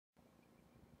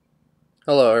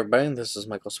Hello everybody, this is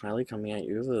Michael Smiley coming at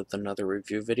you with another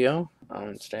review video.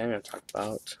 Today I'm going to talk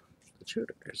about the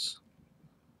Tudors.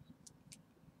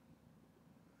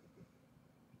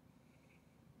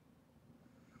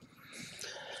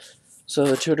 So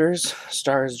the Tudors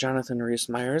stars Jonathan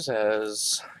Rhys-Meyers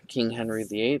as King Henry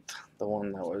VIII, the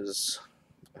one that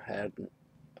had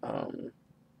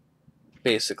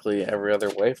basically every other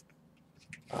wife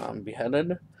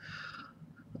beheaded.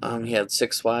 He had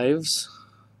 6 wives,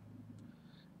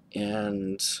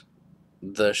 and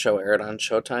the show aired on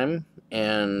Showtime,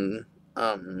 and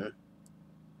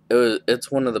it's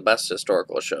one of the best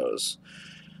historical shows.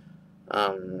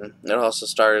 It also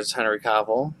stars Henry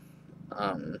Cavill,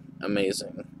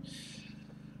 amazing,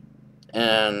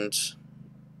 and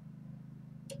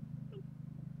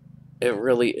it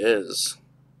really is.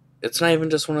 It's not even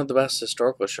just one of the best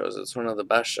historical shows; it's one of the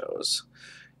best shows,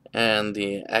 and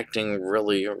the acting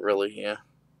really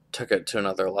took it to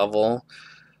another level.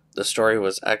 The story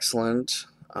was excellent.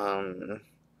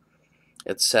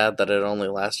 It's sad that it only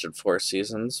lasted 4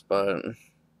 seasons, but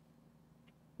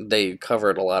they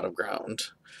covered a lot of ground.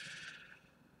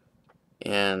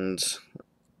 And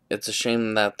it's a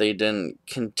shame that they didn't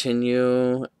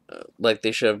continue. Like,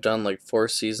 they should have done like 4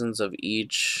 seasons of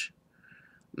each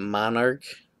monarch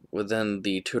within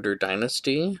the Tudor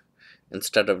dynasty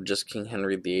instead of just King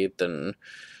Henry VIII and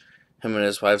him and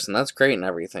his wives, and that's great and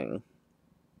everything.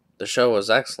 The show was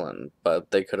excellent,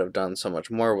 but they could have done so much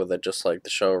more with it, just like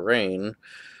the show Reign.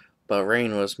 But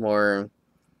Reign was more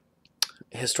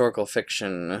historical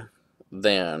fiction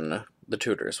than the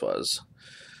Tudors was.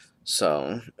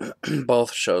 So,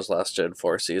 both shows lasted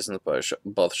 4 seasons, but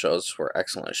both shows were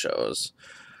excellent shows.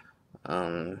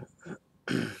 Um,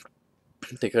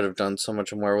 they could have done so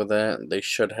much more with it. They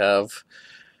should have.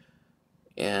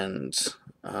 And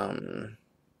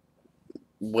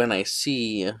when I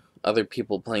see other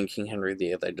people playing King Henry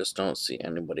VIII, I just don't see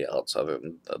anybody else other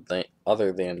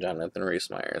than Jonathan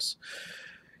Rhys-Meyers.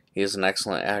 He's an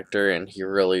excellent actor, and he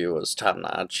really was top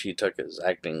notch. He took his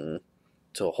acting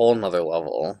to a whole nother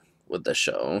level with the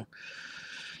show,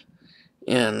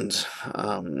 and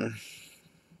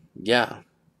yeah,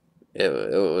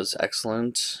 it was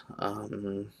excellent.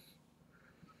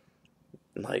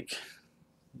 Like,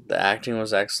 the acting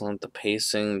was excellent, the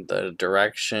pacing, the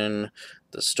direction,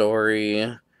 the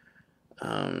story,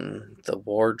 the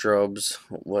wardrobes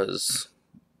it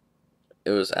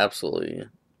was absolutely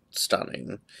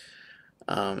stunning.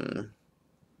 Um,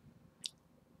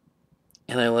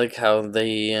 and I like how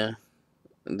they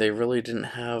really didn't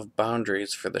have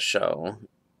boundaries for the show.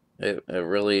 It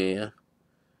really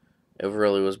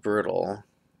was brutal,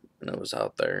 and it was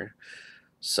out there.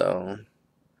 So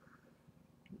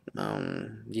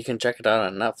you can check it out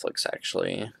on Netflix,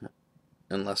 actually,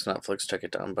 unless Netflix took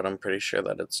it down. But I'm pretty sure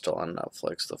that it's still on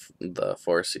Netflix. The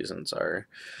 4 seasons are.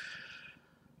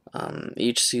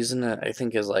 Each season, I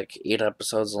think, is like 8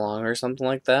 episodes long or something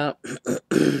like that.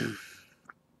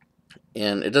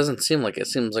 And it doesn't seem like it.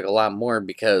 Seems like a lot more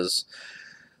because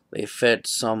they fit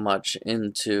so much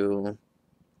into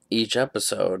each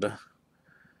episode.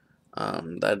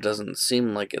 That doesn't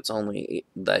seem like it's only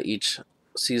that each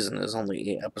season is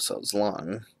only 8 episodes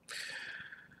long.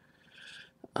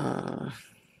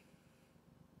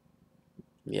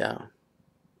 Yeah,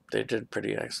 they did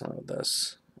pretty excellent with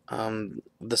this.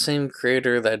 The same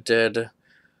creator that did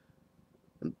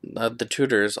the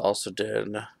Tudors also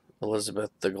did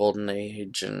Elizabeth the Golden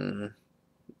Age and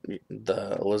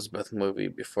the Elizabeth movie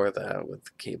before that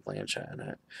with Kate Blanchett in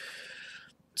it.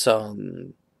 So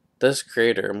this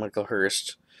creator, Michael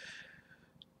Hurst,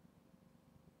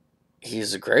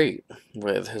 he's great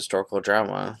with historical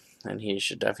drama, and he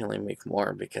should definitely make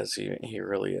more because he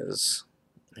really is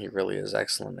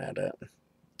excellent at it.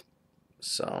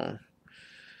 So,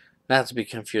 not to be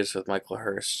confused with Michael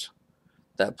Hurst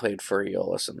that played for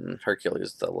Aeolus and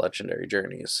Hercules: The Legendary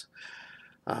Journeys.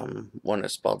 One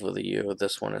is spelled with a U.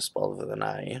 This one is spelled with an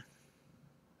I.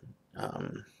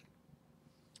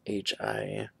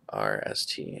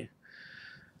 Hirst.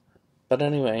 But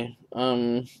anyway,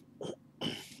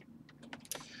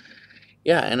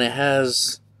 yeah, and it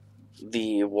has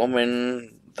the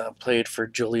woman that played for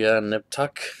Julia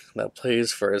Niptuck that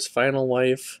plays for his final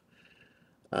wife.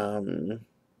 It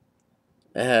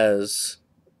has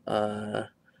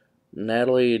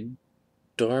Natalie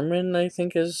Dorman, I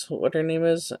think is what her name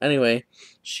is. Anyway,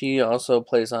 she also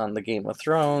plays on the Game of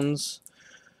Thrones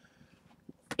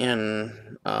and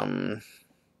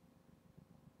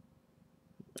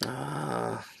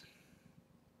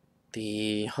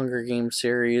the Hunger Games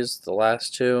series, the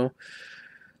last two,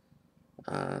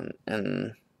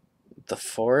 and The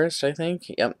Forest, I think.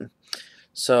 Yep.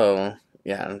 So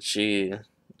Yeah, and she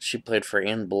played for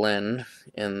Anne Boleyn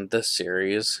in this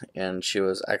series, and she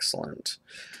was excellent.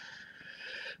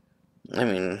 I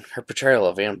mean, her portrayal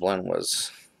of Anne Boleyn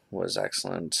was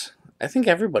excellent. I think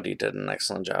everybody did an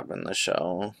excellent job in the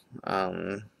show.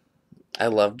 I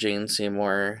love Jane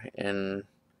Seymour in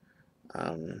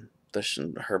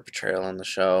her portrayal in the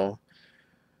show.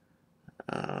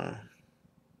 Uh,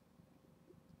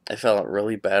 I felt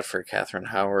really bad for Catherine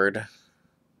Howard,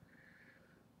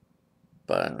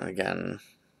 but again,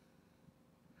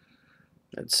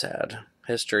 it's sad.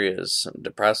 History is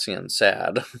depressing and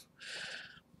sad,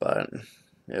 but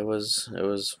it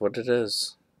was what it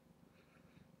is.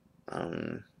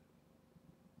 Um,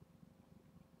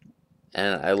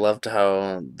 and I loved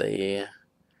how they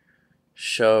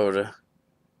showed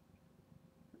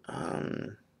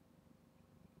um,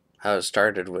 how it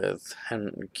started with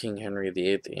King Henry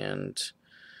VIII and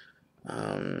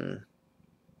um,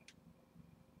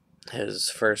 his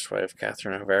first wife,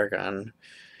 Catherine of Aragon,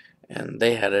 and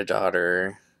they had a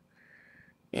daughter,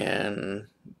 and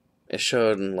it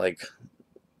showed like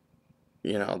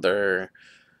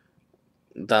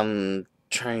them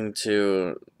trying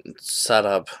to set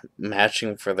up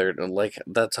matching for their, like,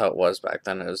 that's how it was back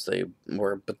then, is they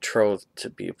were betrothed to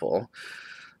people.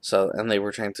 So, and they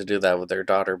were trying to do that with their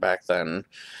daughter back then,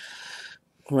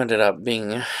 who ended up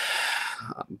being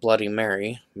Bloody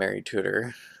Mary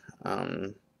Tudor,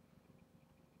 um,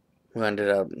 who ended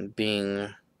up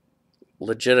being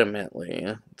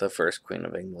legitimately the first Queen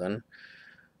of England.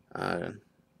 Uh,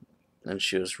 and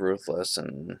she was ruthless,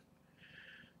 and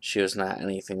she was not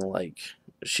anything like.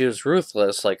 She was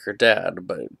ruthless like her dad,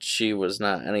 but she was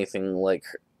not anything like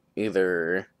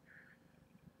either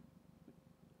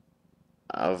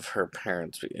of her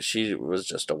parents. She was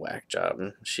just a whack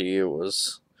job. She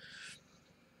was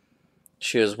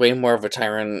way more of a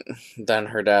tyrant than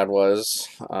her dad was,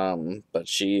 but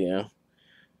she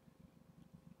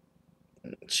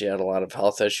had a lot of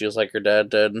health issues like her dad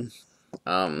did.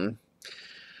 Um,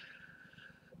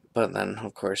 but then,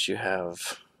 of course, you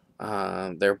have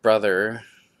their brother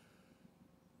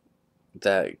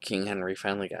that King Henry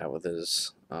finally got with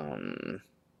his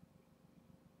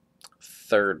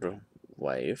third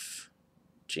wife,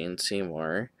 Jane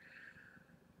Seymour,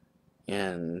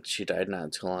 and she died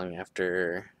not too long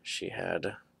after she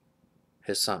had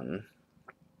his son.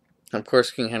 Of course,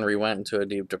 King Henry went into a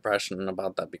deep depression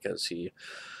about that because he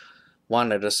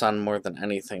wanted a son more than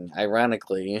anything.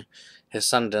 Ironically, his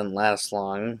son didn't last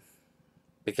long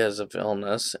because of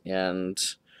illness, and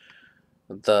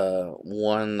the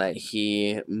one that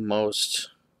he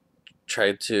most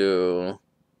tried to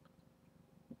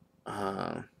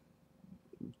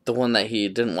the one that he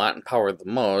didn't want in power the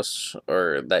most,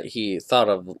 or that he thought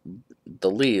of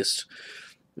the least,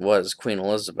 was Queen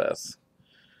Elizabeth.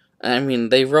 I mean,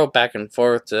 they wrote back and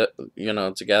forth,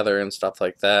 together and stuff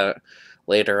like that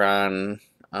later on,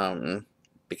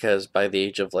 because by the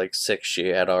age of like 6, she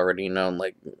had already learned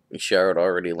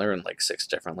like 6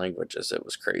 different languages. It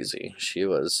was crazy. She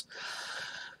was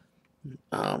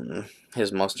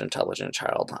his most intelligent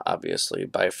child, obviously,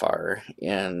 by far,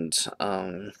 and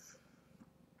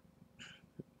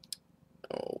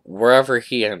wherever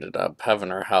he ended up,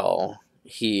 heaven or hell,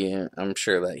 I'm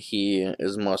sure that he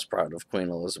is most proud of Queen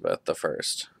Elizabeth the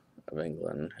First of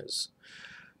England, his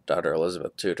daughter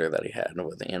Elizabeth Tudor that he had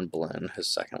with Anne Boleyn, his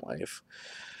second wife.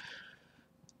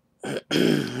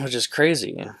 Which is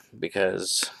crazy,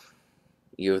 because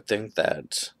you would think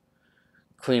that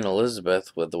Queen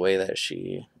Elizabeth, with the way that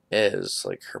she is,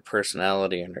 like her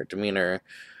personality and her demeanor,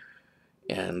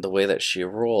 and the way that she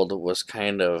ruled, was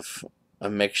kind of a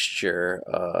mixture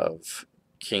of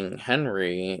King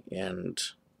Henry and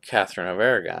Catherine of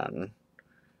Aragon,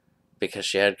 because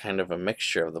she had kind of a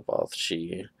mixture of the both.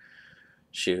 She's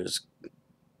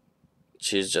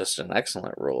just an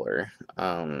excellent ruler.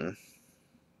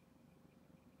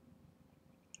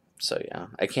 So yeah,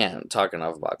 I can't talk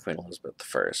enough about Queen Elizabeth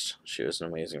I. She was an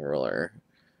amazing ruler,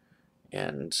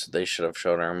 and they should have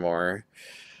shown her more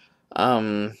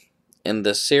in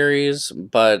this series,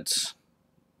 but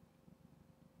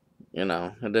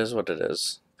it is what it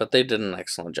is. But they did an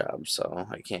excellent job, so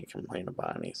I can't complain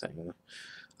about anything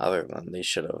other than they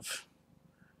should have.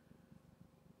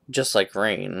 Just like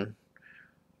Reign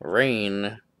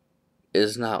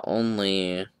is not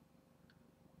only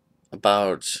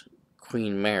about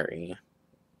Queen Mary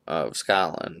of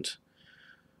Scotland,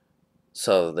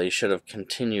 so they should have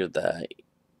continued that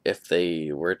if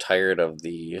they were tired of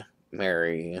the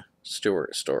Mary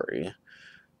Stuart story,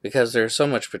 because there's so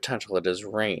much potential. It is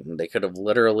Reign. They could have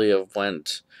literally have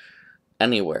went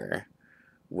anywhere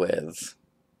with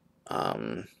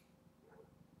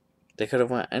They could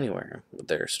have went anywhere with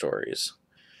their stories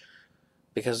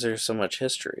because there's so much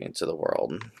history to the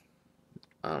world.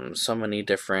 So many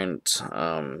different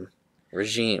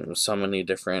regimes, so many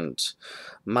different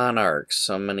monarchs,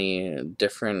 so many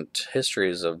different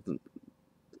histories of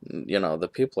the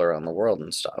people around the world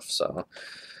and stuff. So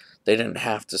they didn't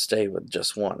have to stay with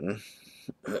just one.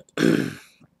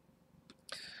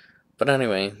 But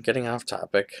anyway, getting off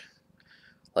topic,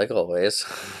 like always.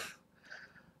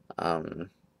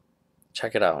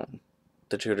 Check it out.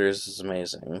 The Tudors is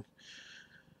amazing,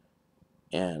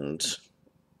 and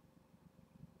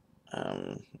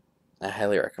I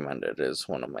highly recommend it. It is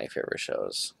one of my favorite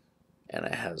shows, and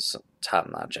it has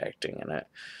top-notch acting in it,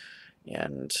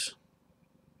 and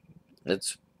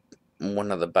it's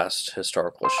one of the best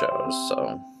historical shows,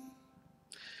 so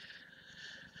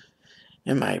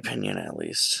in my opinion at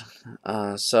least.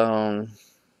 So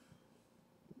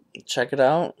check it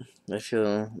out if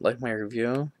you like my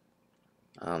review.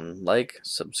 Like,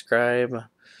 subscribe,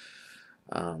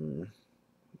 and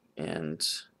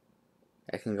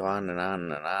I can go on and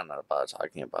on and on about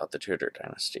talking about the Tudor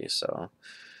dynasty. So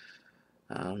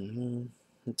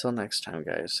until next time,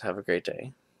 guys, have a great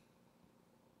day.